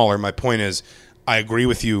just smaller. My point is, I agree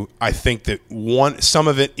with you. I think that some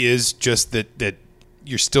of it is just that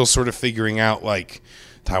you're still sort of figuring out, like,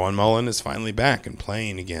 Tywone Mullen is finally back and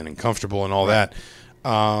playing again and comfortable and all that.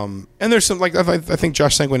 And there's some, like, I think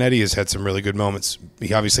Josh Sanguinetti has had some really good moments.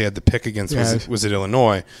 He obviously had the pick against, was it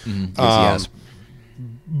Illinois? Mm-hmm. Yes, he has.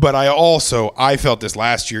 But I felt this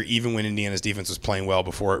last year, even when Indiana's defense was playing well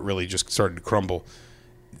before it really just started to crumble.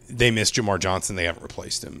 They missed Jamar Johnson. They haven't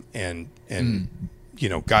replaced him. And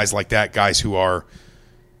guys like that, guys who are,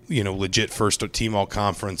 legit first team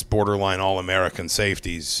all-conference, borderline all-American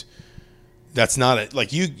safeties. That's not it.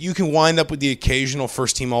 Like, you can wind up with the occasional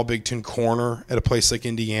first team all-Big Ten corner at a place like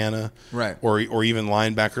Indiana. Right. Or even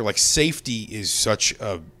linebacker. Like, safety is such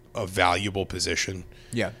a valuable position.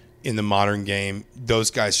 Yeah. In the modern game.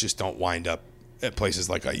 Those guys just don't wind up at places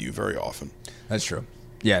like IU very often. That's true.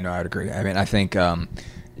 Yeah, no, I would agree. I mean, I think Brian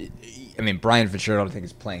Fitzgerald, I think,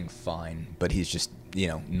 is playing fine, but he's just,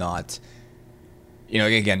 not,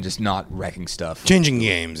 again, just not wrecking stuff. Changing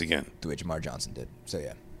games again. The way Jamar Johnson did. So,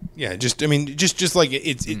 yeah. Yeah, just like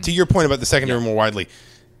to your point about the secondary more widely,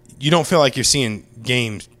 you don't feel like you're seeing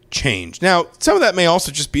games change. Now, some of that may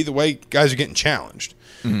also just be the way guys are getting challenged.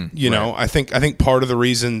 Right. I think part of the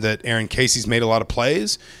reason that Aaron Casey's made a lot of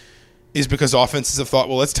plays is because offenses have thought,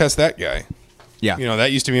 well, let's test that guy. Yeah.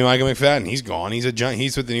 That used to be Micah McFadden. He's gone. He's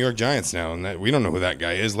with the New York Giants now, and we don't know who that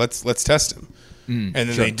guy is. Let's test him. And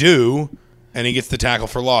then they do. And he gets the tackle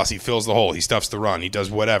for loss. He fills the hole. He stuffs the run. He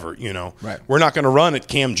does whatever, Right. We're not going to run at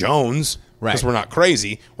Cam Jones because Right. we're not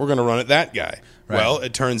crazy. We're going to run at that guy. Right. Well,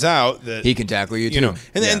 it turns out that he can tackle you too.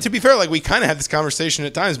 And to be fair, like, we kind of had this conversation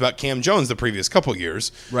at times about Cam Jones the previous couple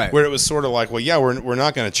years, right? Where it was sort of like, well, yeah, we're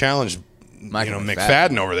not going to challenge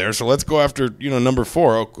McFadden over there, so let's go after number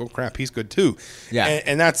 4. Oh crap, he's good too. Yeah,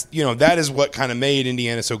 and that's that is what kind of made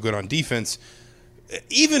Indiana so good on defense,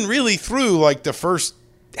 even really through like the first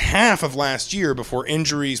half of last year before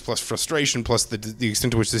injuries plus frustration plus the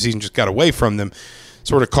extent to which the season just got away from them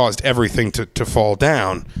sort of caused everything to fall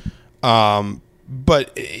down.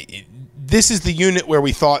 But this is the unit where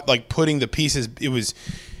we thought, like, putting the pieces, it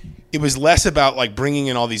was less about like bringing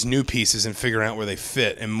in all these new pieces and figuring out where they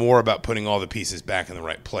fit, and more about putting all the pieces back in the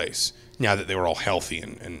right place now that they were all healthy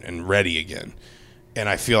and ready again. And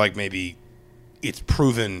I feel like maybe it's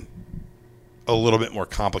proven a little bit more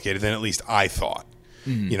complicated than at least I thought.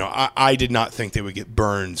 I did not think they would get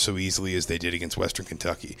burned so easily as they did against Western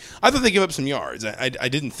Kentucky. I thought they gave up some yards. I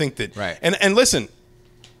didn't think that. Right. And listen,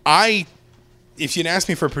 if you'd asked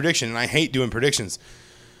me for a prediction, and I hate doing predictions,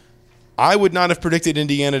 I would not have predicted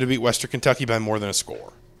Indiana to beat Western Kentucky by more than a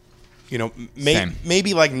score.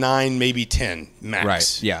 Maybe like 9, maybe 10 max.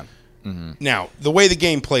 Right. Yeah. Mm-hmm. Now, the way the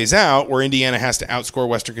game plays out, where Indiana has to outscore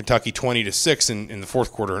Western Kentucky 20-6 in the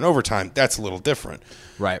fourth quarter and overtime, that's a little different.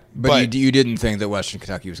 Right. But you didn't think that Western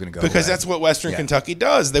Kentucky was going to go because away. That's what Western Kentucky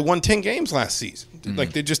does. They won 10 games last season. Mm-hmm.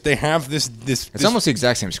 Like they have this. It's almost the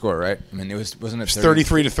exact same score, right? I mean, wasn't it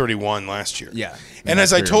 33-31 last year? Yeah. And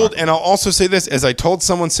as I told, and I'll also say this, as I told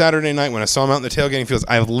someone Saturday night when I saw him out in the tailgating fields,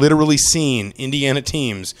 I've literally seen Indiana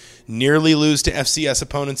teams nearly lose to FCS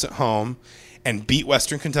opponents at home and beat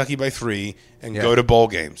Western Kentucky by 3 and go to bowl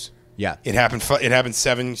games. Yeah. It happened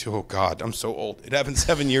 7. Oh God, I'm so old. It happened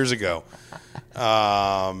 7 years ago. The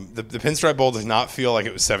Pinstripe Bowl does not feel like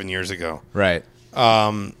it was 7 years ago. Right.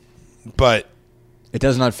 But it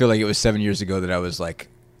does not feel like it was 7 years ago that I was like,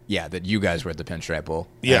 that you guys were at the Pinstripe Bowl.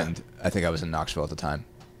 Yeah. And I think I was in Knoxville at the time.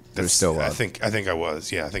 I think I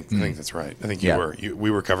was. Yeah, I think that's right. I think you were.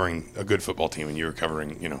 We were covering a good football team, and you were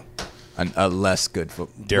covering, a less good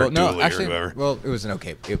football. Derek Dooley or whoever. Well, it was an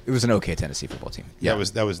okay Tennessee football team. Yeah,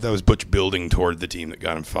 that was Butch building toward the team that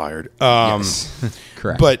got him fired. Yes.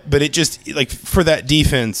 Correct. But it just, like, for that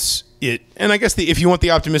defense, and I guess if you want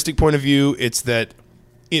the optimistic point of view, it's that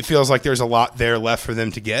it feels like there's a lot there left for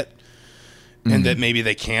them to get, and that maybe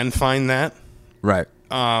they can find that. Right.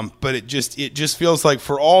 But it just feels like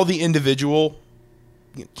for all the individual,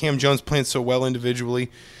 Cam Jones playing so well individually,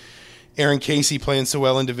 Aaron Casey playing so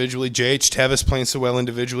well individually, J.H. Tevis playing so well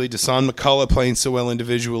individually, Deshaun McCullough playing so well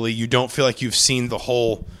individually, you don't feel like you've seen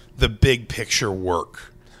the big picture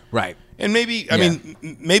work. Right. And maybe, I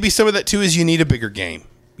mean, maybe some of that too is you need a bigger game.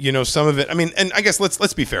 Some of it, I mean, and I guess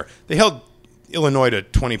let's be fair. They held Illinois to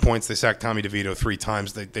 20 points. They sacked Tommy DeVito 3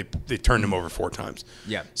 times. They turned him over 4 times.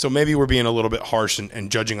 Yeah. So maybe we're being a little bit harsh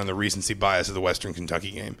and judging on the recency bias of the Western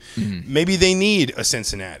Kentucky game. Mm-hmm. Maybe they need a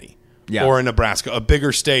Cincinnati or a Nebraska, a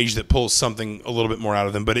bigger stage that pulls something a little bit more out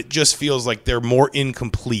of them. But it just feels like they're more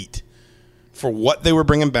incomplete for what they were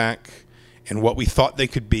bringing back and what we thought they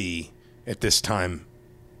could be at this time,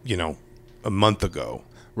 a month ago.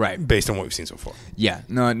 Right. Based on what we've seen so far. Yeah.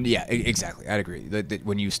 No. Yeah. Exactly. I'd agree. That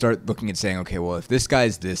when you start looking at saying, okay, well, if this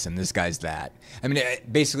guy's this and this guy's that, I mean,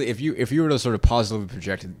 basically, if you were to sort of positively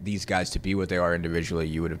project these guys to be what they are individually,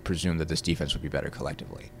 you would have presumed that this defense would be better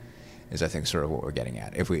collectively. Is I think sort of what we're getting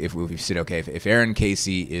at. If we said, okay, if Aaron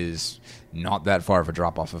Casey is not that far of a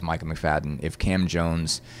drop off of Micah McFadden, if Cam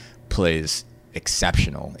Jones plays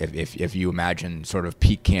exceptional, if you imagine sort of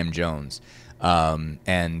peak Cam Jones,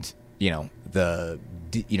 and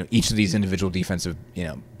each of these individual defensive,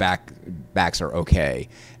 backs are okay,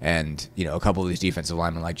 and a couple of these defensive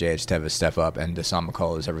linemen like J.H. Tevis step up, and Deshaun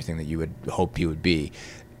McCullough is everything that you would hope he would be.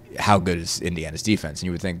 How good is Indiana's defense? And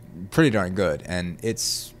you would think pretty darn good, and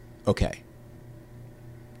it's okay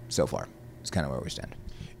so far. It's kind of where we stand.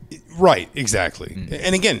 Right, exactly. Mm-hmm.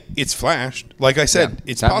 And again, it's flashed. Like I said,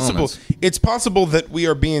 it's possible. Moments. It's possible that we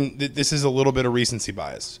are this is a little bit of recency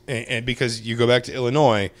bias, and because you go back to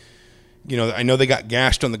Illinois. I know they got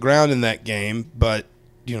gashed on the ground in that game, but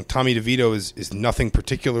Tommy DeVito is nothing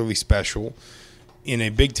particularly special. In a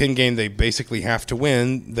Big Ten game, they basically have to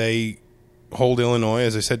win. They hold Illinois,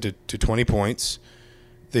 as I said, to 20 points.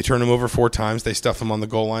 They turn them over 4 times. They stuff them on the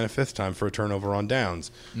goal line a 5th time for a turnover on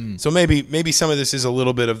downs. So maybe some of this is a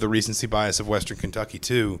little bit of the recency bias of Western Kentucky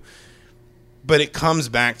too. But it comes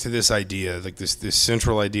back to this idea, like this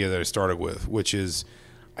central idea that I started with, which is,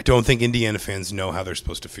 I don't think Indiana fans know how they're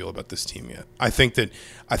supposed to feel about this team yet. I think that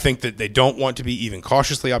they don't want to be even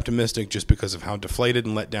cautiously optimistic just because of how deflated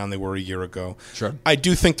and let down they were a year ago. Sure. I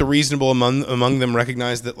do think the reasonable among them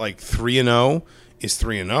recognize that 3-0 is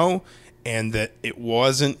 3-0, and that it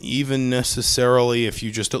wasn't even necessarily, if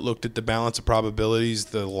you just looked at the balance of probabilities,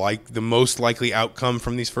 the most likely outcome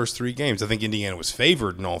from these first 3 games. I think Indiana was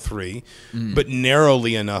favored in all 3, but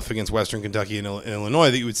narrowly enough against Western Kentucky and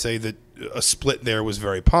Illinois that you would say that a split there was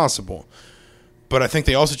very possible. But I think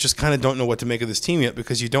they also just kind of don't know what to make of this team yet,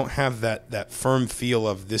 because you don't have that firm feel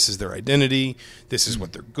of this is their identity, this is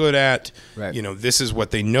what they're good at, right. This is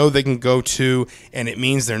what they know they can go to, and it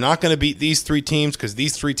means they're not going to beat these 3 teams because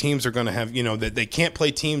these 3 teams are going to have, that they can't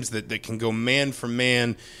play teams that can go man for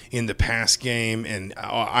man in the pass game, and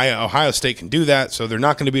Ohio State can do that, so they're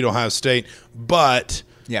not going to beat Ohio State, but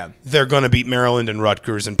they're going to beat Maryland and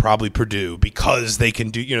Rutgers and probably Purdue because they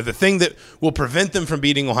can do, the thing that will prevent them from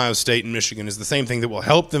beating Ohio State and Michigan is the same thing that will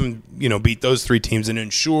help them, beat those 3 teams and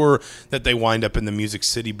ensure that they wind up in the Music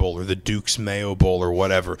City Bowl or the Duke's Mayo Bowl or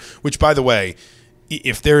whatever, which, by the way,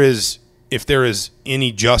 if there is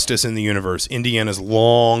any justice in the universe, Indiana's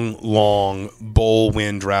long bowl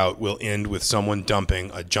win drought will end with someone dumping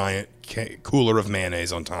a giant cooler of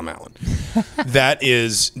mayonnaise on Tom Allen. That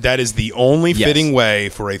is the only fitting way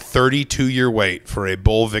for a 32-year wait for a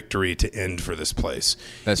bowl victory to end for this place.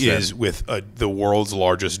 That's is fair. With the world's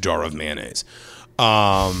largest jar of mayonnaise.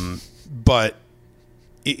 But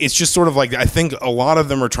it's just sort of like, I think a lot of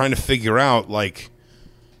them are trying to figure out,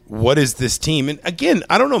 what is this team? And again,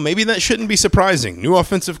 I don't know, maybe that shouldn't be surprising. New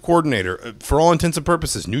offensive coordinator, for all intents and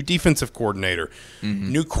purposes, new defensive coordinator,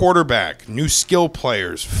 new quarterback, new skill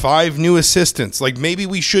players, 5 new assistants. Maybe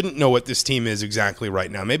we shouldn't know what this team is exactly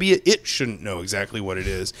right now. Maybe it shouldn't know exactly what it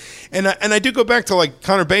is. And I do go back to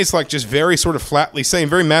Connor Bates, just very sort of flatly saying,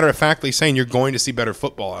 very matter-of-factly saying, you're going to see better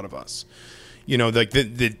football out of us. I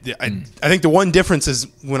think the one difference is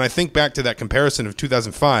when I think back to that comparison of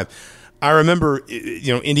 2005, I remember,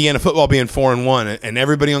 Indiana football being 4-1, and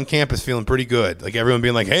everybody on campus feeling pretty good. Everyone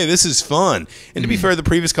being like, "Hey, this is fun." And to be fair, the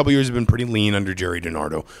previous couple years have been pretty lean under Jerry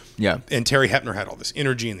DiNardo. Yeah. And Terry Hepner had all this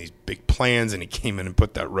energy and these big plans, and he came in and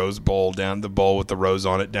put that Rose Bowl down, the bowl with the rose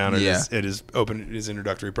on it, down at his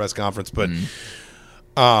introductory press conference. But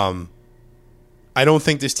I don't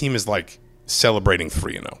think this team is celebrating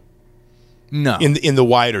 3-0. No. In the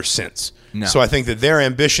wider sense. No. So I think that their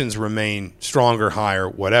ambitions remain stronger, higher,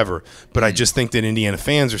 whatever. But I just think that Indiana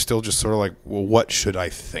fans are still just sort of like, well, what should I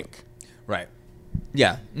think? Right.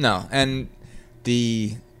 Yeah. No. And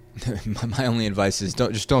my only advice is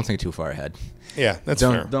don't think too far ahead. Yeah, that's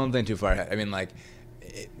fair. Don't think too far ahead. I mean, like,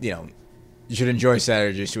 you know, you should enjoy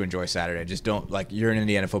Saturday just to enjoy Saturday. Just don't, like, you're an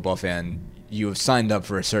Indiana football fan. You have signed up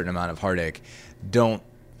for a certain amount of heartache. Don't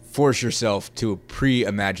force yourself to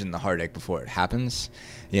pre-imagine the heartache before it happens.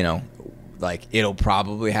 You know, like, it'll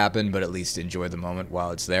probably happen, but at least enjoy the moment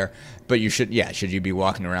while it's there. But you should you be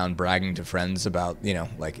walking around bragging to friends about, you know,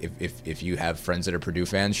 like, if you have friends that are Purdue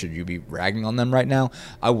fans, should you be ragging on them right now?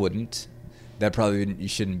 I wouldn't. That probably you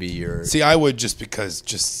shouldn't be your... See, I would just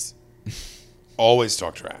always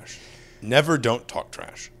talk trash. Never don't talk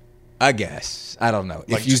trash. I guess. I don't know.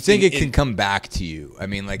 Like, if you think it can come back to you, I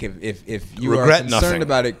mean, like, if you are concerned nothing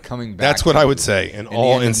about it coming back, that's what I would say in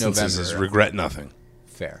all instances November, is regret nothing.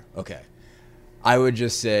 Fair. Okay. I would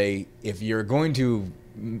just say if you're going to,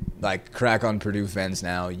 like, crack on Purdue fans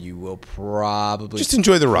now, you will probably just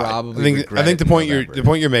enjoy the ride. I think the point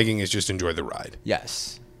you're making is just enjoy the ride.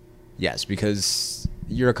 Yes, because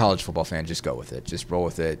you're a college football fan. Just go with it. Just roll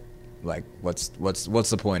with it. Like, what's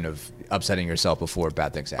the point of upsetting yourself before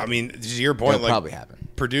bad things happen? I mean, to your point, it'll probably happen.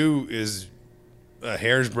 Purdue is a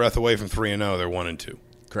hair's breadth away from 3-0. They're 1-2.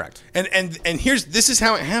 Correct. And this is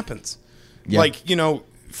how it happens. Yeah. Like, you know,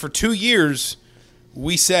 for 2 years.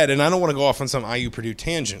 We said, and I don't want to go off on some IU Purdue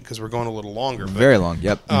tangent because we're going a little longer. But, very long,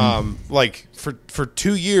 yep. Like, for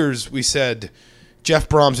 2 years, we said Jeff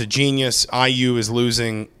Brom's a genius. IU is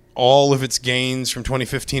losing all of its gains from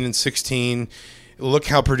 2015 and 16. Look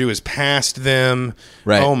how Purdue has passed them.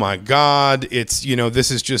 Right. Oh, my God. It's, you know,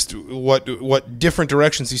 this is just what different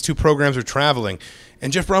directions these two programs are traveling.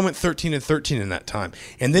 And Jeff Brom went 13-13 in that time.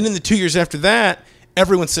 And then in the 2 years after that,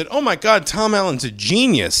 everyone said, oh, my God, Tom Allen's a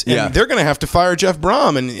genius. And they're going to have to fire Jeff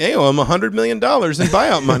Brom, and they owe him $100 million in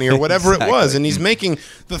buyout money or whatever it was. And he's making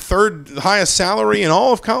the third highest salary in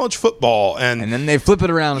all of college football. And then they flip it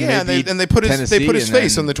around. Yeah, and they put his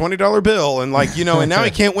face on the $20 bill. And, like, you know, and now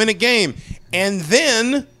he can't win a game. And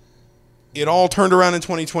then it all turned around in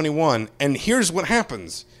 2021. And here's what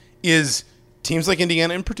happens is teams like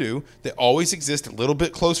Indiana and Purdue, that always exist a little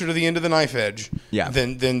bit closer to the end of the knife edge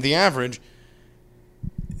than the average.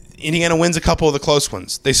 Indiana wins a couple of the close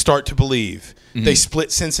ones. They start to believe. Mm-hmm. They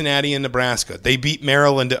split Cincinnati and Nebraska. They beat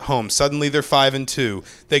Maryland at home. Suddenly they're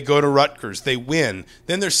 5-2. They go to Rutgers. They win.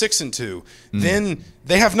 Then they're 6-2. Mm-hmm. Then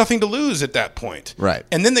they have nothing to lose at that point. Right.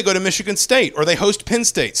 And then they go to Michigan State or they host Penn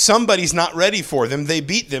State. Somebody's not ready for them. They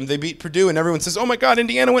beat them. They beat Purdue, and everyone says, "Oh my God,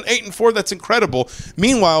 Indiana went 8-4. That's incredible."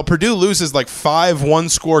 Meanwhile, Purdue loses like 5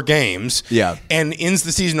 one-score games. Yeah. And ends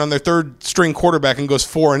the season on their third-string quarterback and goes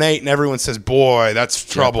 4-8, and everyone says, "Boy, that's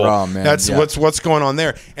trouble." That's what's going on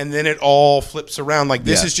there. And then it all flips around. Like,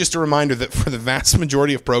 this is just a reminder that for the vast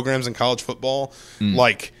majority of programs in college football,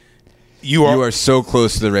 like, you are so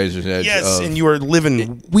close to the razor's edge. Yes, and you are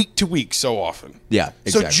living week to week so often. Yeah,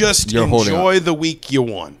 exactly. So just enjoy the week you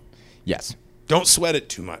won. Yes. Don't sweat it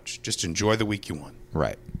too much. Just enjoy the week you won.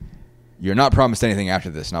 Right. You're not promised anything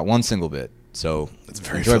after this, not one single bit. So that's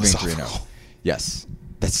very enjoy philosophical. Being 3-0. Yes.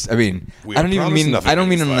 That's. I mean, I don't mean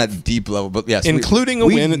on that deep level, but yes, including a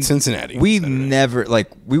win at Cincinnati. We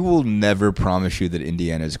will never promise you that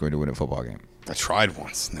Indiana is going to win a football game. I tried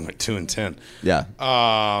once, and they went 2-10. Yeah.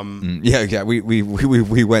 Yeah.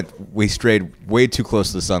 We strayed way too close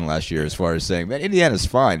to the sun last year as far as saying, man, Indiana's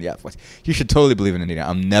fine. Yeah, you should totally believe in Indiana.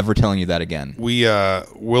 I'm never telling you that again.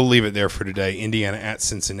 We'll leave it there for today. Indiana at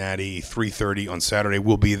Cincinnati, 3:30 on Saturday.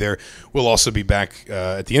 We'll be there. We'll also be back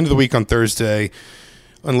at the end of the week on Thursday.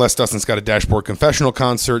 Unless Dustin's got a dashboard confessional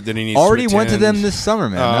concert that he needs already to went to them this summer,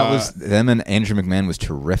 man. That was them, and Andrew McMahon was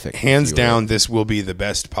terrific. Hands down, this will be the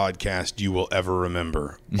best podcast you will ever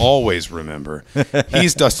remember. Always remember.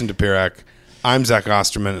 He's Dustin Dopirak. I'm Zach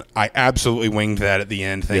Osterman. I absolutely winged that at the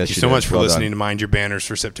end. Thank you so much for listening to Mind Your Banners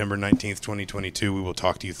for September 19th, 2022. We will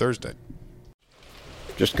talk to you Thursday.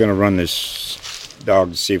 Just going to run this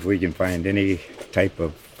dog to see if we can find any type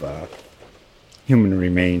of human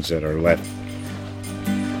remains that are left.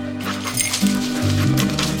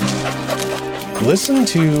 Listen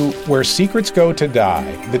to Where Secrets Go to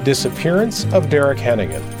Die, The Disappearance of Derek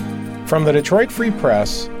Hennigan. From the Detroit Free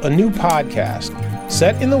Press, a new podcast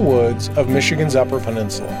set in the woods of Michigan's Upper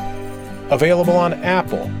Peninsula. Available on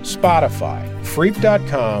Apple, Spotify,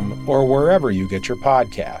 Freep.com, or wherever you get your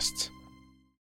podcasts.